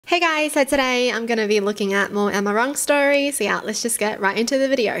Hey guys, so today I'm going to be looking at more Am I Wrong stories. So yeah, let's just get right into the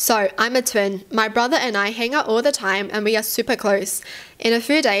video. So I'm a twin. My brother and I hang out all the time and we are super close. In a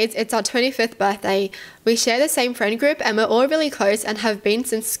few days, it's our 25th birthday. We share the same friend group and we're all really close and have been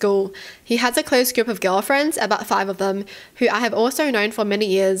since school. He has a close group of girlfriends, about 5 of them, who I have also known for many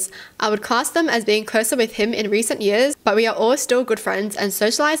years. I would class them as being closer with him in recent years, but we are all still good friends and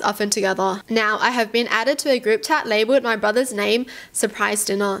socialize often together. Now, I have been added to a group chat labeled my brother's name, Surprise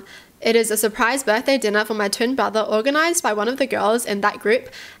Dinner. It is a surprise birthday dinner for my twin brother organized by one of the girls in that group,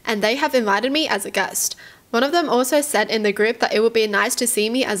 and they have invited me as a guest. One of them also said in the group that it would be nice to see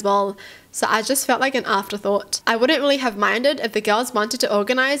me as well, so I just felt like an afterthought. I wouldn't really have minded if the girls wanted to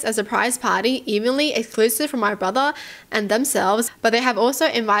organize a surprise party evenly exclusive from my brother and themselves, but they have also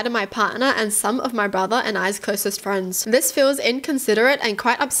invited my partner and some of my brother and I's closest friends. This feels inconsiderate and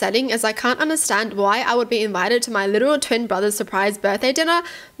quite upsetting, as I can't understand why I would be invited to my literal twin brother's surprise birthday dinner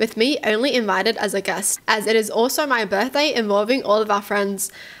with me only invited as a guest, as it is also my birthday involving all of our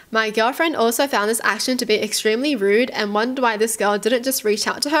friends. My girlfriend also found this action to be extremely rude and wondered why this girl didn't just reach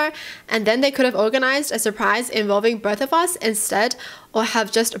out to her and then they could have organized a surprise involving both of us instead, or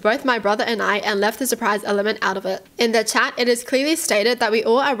have just both my brother and I and left the surprise element out of it. In the chat, it is clearly stated that we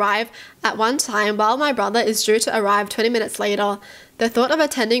all arrive at one time while my brother is due to arrive 20 minutes later. The thought of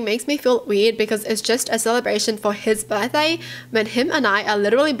attending makes me feel weird because it's just a celebration for his birthday when him and I are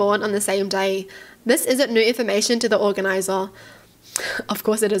literally born on the same day. This isn't new information to the organizer. Of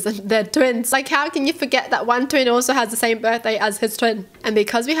course it isn't. They're twins. Like, how can you forget that one twin also has the same birthday as his twin? And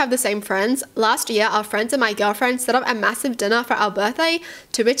because we have the same friends, last year our friends and my girlfriend set up a massive dinner for our birthday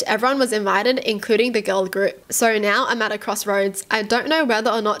to which everyone was invited, including the girl group. So now I'm at a crossroads. I don't know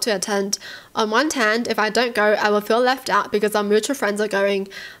whether or not to attend. On one hand, if I don't go, I will feel left out because our mutual friends are going.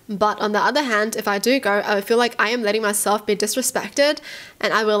 But on the other hand, if I do go, I will feel like I am letting myself be disrespected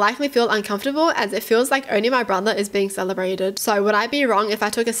and I will likely feel uncomfortable as it feels like only my brother is being celebrated. So would I be wrong if I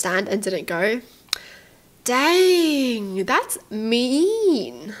took a stand and didn't go? Dang, that's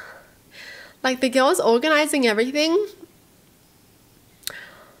mean. Like, the girl's organizing everything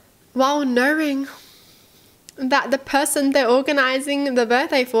while knowing that the person they're organizing the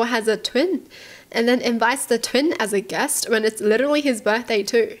birthday for has a twin, and then invites the twin as a guest when it's literally his birthday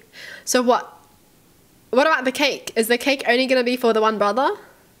too. So what about the cake? Is the cake only gonna be for the one brother?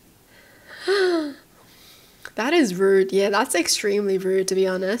 That is rude. Yeah, that's extremely rude, to be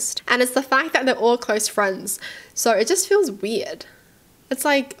honest. And it's the fact that they're all close friends, so it just feels weird. It's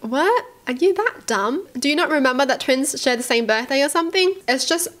like, what? Are you that dumb? Do you not remember that twins share the same birthday or something? It's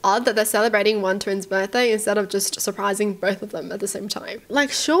just odd that they're celebrating one twin's birthday instead of just surprising both of them at the same time.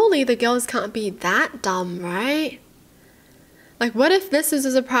 Like, surely the girls can't be that dumb, right? Like, what if this is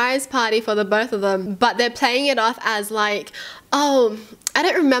a surprise party for the both of them, but they're playing it off as like, oh, I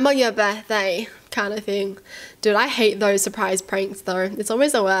don't remember your birthday kind of thing. Dude, I hate those surprise pranks though. It's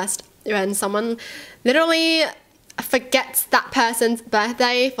always the worst when someone literally forgets that person's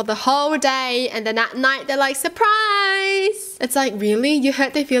birthday for the whole day and then at night they're like, surprise! It's like, really? You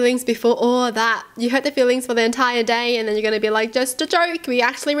hurt their feelings before all that. You hurt their feelings for the entire day and then you're gonna be like, just a joke, we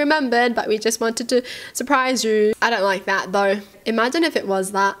actually remembered, but we just wanted to surprise you. I don't like that though. Imagine if it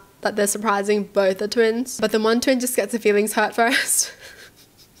was that they're surprising both the twins, but the one twin just gets the feelings hurt first.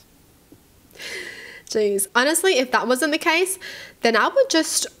 Jeez. Honestly, if that wasn't the case, then I would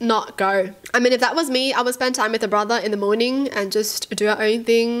just not go. I mean, if that was me, I would spend time with a brother in the morning and just do our own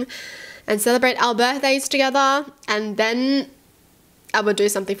thing and celebrate our birthdays together, and then I would do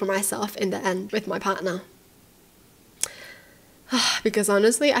something for myself in the end with my partner. Because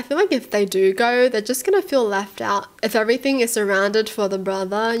honestly, I feel like if they do go, they're just gonna feel left out. If everything is surrounded for the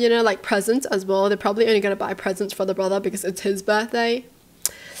brother, you know, like presents as well, they're probably only gonna buy presents for the brother because it's his birthday.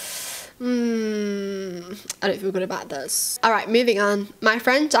 I don't feel good about this. Alright, moving on. My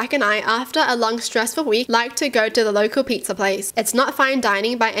friend Jack and I, after a long stressful week, like to go to the local pizza place. It's not fine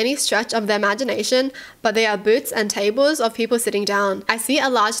dining by any stretch of the imagination, but there are booths and tables of people sitting down. I see a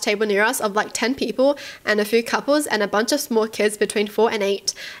large table near us of like 10 people and a few couples and a bunch of small kids between 4 and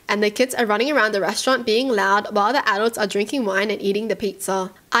 8. And the kids are running around the restaurant being loud while the adults are drinking wine and eating the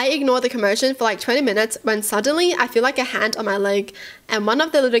pizza. I ignore the commotion for like 20 minutes when suddenly I feel like a hand on my leg and one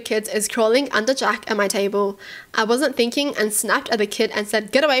of the little kids is crawling under Jack at my table. I wasn't thinking and snapped at the kid and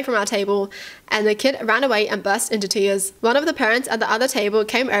said, "Get away from our table." And the kid ran away and burst into tears. One of the parents at the other table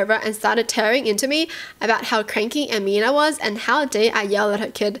came over and started tearing into me about how cranky and mean I was and how dare I yell at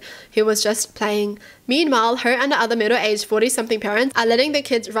her kid who was just playing. Meanwhile, her and the other middle-aged 40-something parents are letting the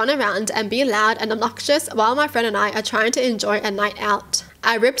kids run around and be loud and obnoxious while my friend and I are trying to enjoy a night out.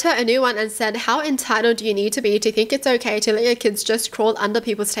 I ripped her a new one and said, how entitled do you need to be to think it's okay to let your kids just crawl under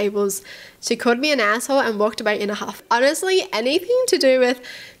people's tables? She called me an asshole and walked away in a huff. Honestly, anything to do with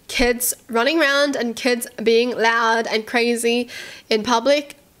kids running around and kids being loud and crazy in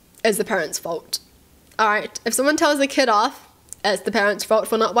public is the parents' fault. Alright, if someone tells the kid off, it's the parents' fault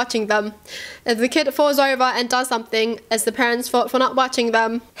for not watching them. If the kid falls over and does something, it's the parents' fault for not watching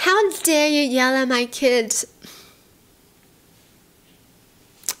them. How dare you yell at my kid?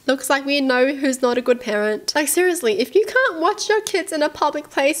 Looks like we know who's not a good parent. Like seriously, if you can't watch your kids in a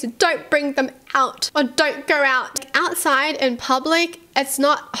public place, don't bring them out or don't go out. Like, outside in public, it's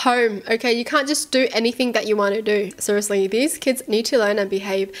not home, okay? You can't just do anything that you want to do. Seriously, these kids need to learn and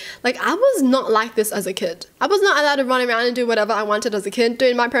behave. Like I was not like this as a kid. I was not allowed to run around and do whatever I wanted as a kid.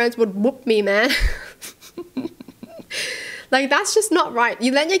 Dude, my parents would whoop me, man. Like, that's just not right.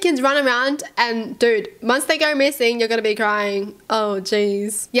 You let your kids run around and, dude, once they go missing, you're gonna be crying. Oh,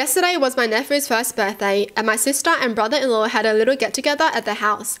 jeez. Yesterday was my nephew's first birthday, and my sister and brother-in-law had a little get-together at the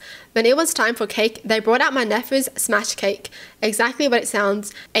house. When it was time for cake, they brought out my nephew's smash cake. Exactly what it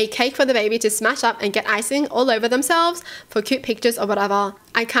sounds. A cake for the baby to smash up and get icing all over themselves for cute pictures or whatever.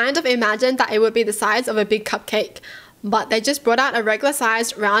 I kind of imagined that it would be the size of a big cupcake, but they just brought out a regular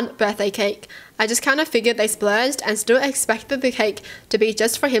sized round birthday cake. I just kind of figured they splurged and still expected the cake to be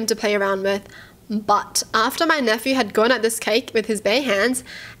just for him to play around with. But after my nephew had gone at this cake with his bare hands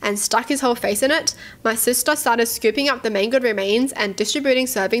and stuck his whole face in it, my sister started scooping up the mangled remains and distributing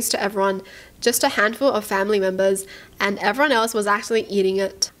servings to everyone, just a handful of family members, and everyone else was actually eating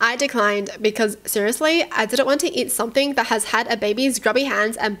it. I declined because seriously, I didn't want to eat something that has had a baby's grubby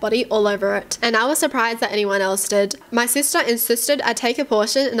hands and body all over it, and I was surprised that anyone else did. My sister insisted I take a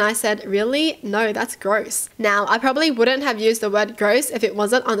portion and I said, really? No, that's gross. Now, I probably wouldn't have used the word gross if it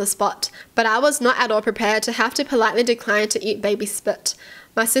wasn't on the spot, but I was not at all prepared to have to politely decline to eat baby spit.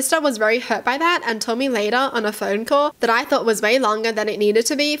 My sister was very hurt by that and told me later on a phone call that I thought was way longer than it needed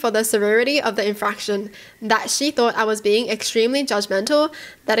to be for the severity of the infraction, that she thought I was being extremely judgmental,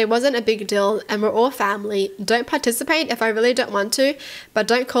 that it wasn't a big deal and we're all family. Don't participate if I really don't want to, but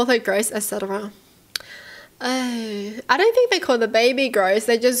don't call her gross, etc. I don't think they call the baby gross,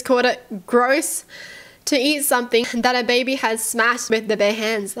 they just called it gross to eat something that a baby has smashed with their bare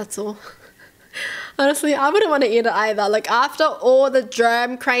hands, that's all. Honestly, I wouldn't want to eat it either. Like, after all the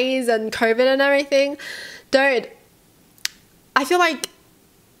germ craze and COVID and everything, dude, I feel like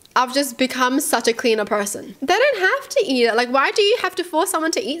I've just become such a cleaner person. They don't have to eat it. Like, why do you have to force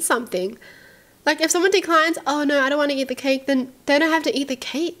someone to eat something? Like, if someone declines, oh no, I don't want to eat the cake, then they don't have to eat the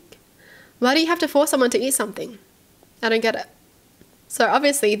cake. Why do you have to force someone to eat something? I don't get it. So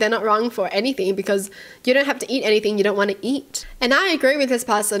obviously they're not wrong for anything because you don't have to eat anything you don't want to eat. And I agree with this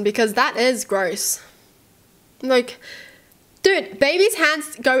person because that is gross. Like, dude, babies'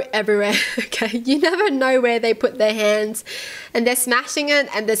 hands go everywhere, okay? You never know where they put their hands and they're smashing it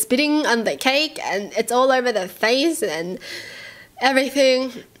and they're spitting on the cake and it's all over their face and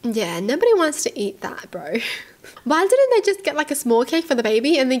everything. Yeah, nobody wants to eat that, bro. Why didn't they just get like a small cake for the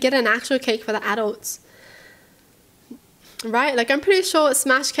baby and then get an actual cake for the adults? Right? Like, I'm pretty sure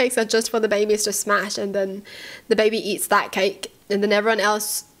smash cakes are just for the babies to smash and then the baby eats that cake and then everyone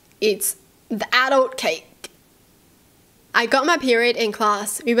else eats the adult cake. I got my period in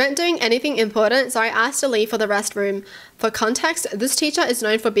class. We weren't doing anything important, so I asked to leave for the restroom. For context, this teacher is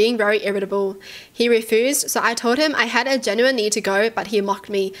known for being very irritable. He refused, so I told him I had a genuine need to go, but he mocked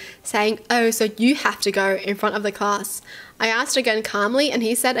me, saying, oh, so you have to go, in front of the class. I asked again calmly, and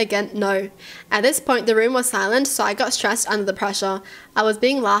he said again no. At this point, the room was silent, so I got stressed under the pressure. I was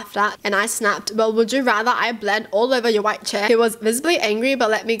being laughed at, and I snapped, well, would you rather I bled all over your white chair? He was visibly angry, but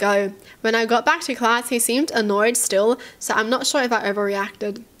let me go. When I got back to class, he seemed annoyed still, so I'm not sure if I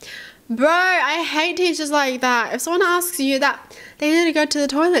overreacted. Bro, I hate teachers like that. If someone asks you that they need to go to the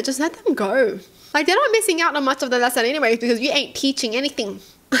toilet, just let them go. Like, they're not missing out on much of the lesson anyway because you ain't teaching anything.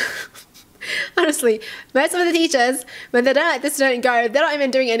 Honestly, most of the teachers, when they don't let the student go, they're not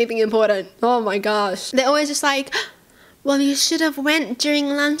even doing anything important. Oh my gosh. They're always just like, well, you should have went during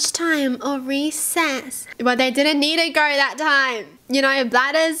lunchtime or recess. Well, they didn't need to go that time. You know,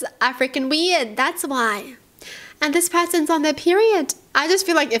 bladders are freaking weird. That's why. And this person's on their period. I just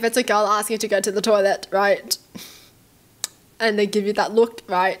feel like if it's a girl asking to go to the toilet, right, and they give you that look,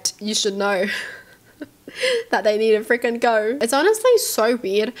 right, you should know that they need to freaking go. It's honestly so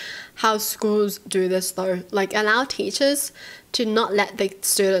weird how schools do this though. Like, allow teachers to not let the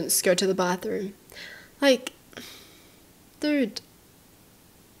students go to the bathroom. Like, dude.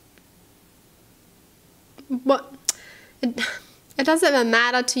 What? It doesn't even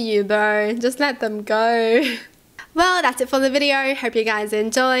matter to you, bro. Just let them go. Well, that's it for the video. Hope you guys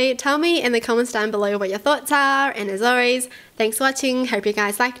enjoyed. Tell me in the comments down below what your thoughts are, and as always, thanks for watching. Hope you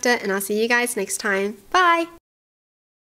guys liked it, and I'll see you guys next time. Bye!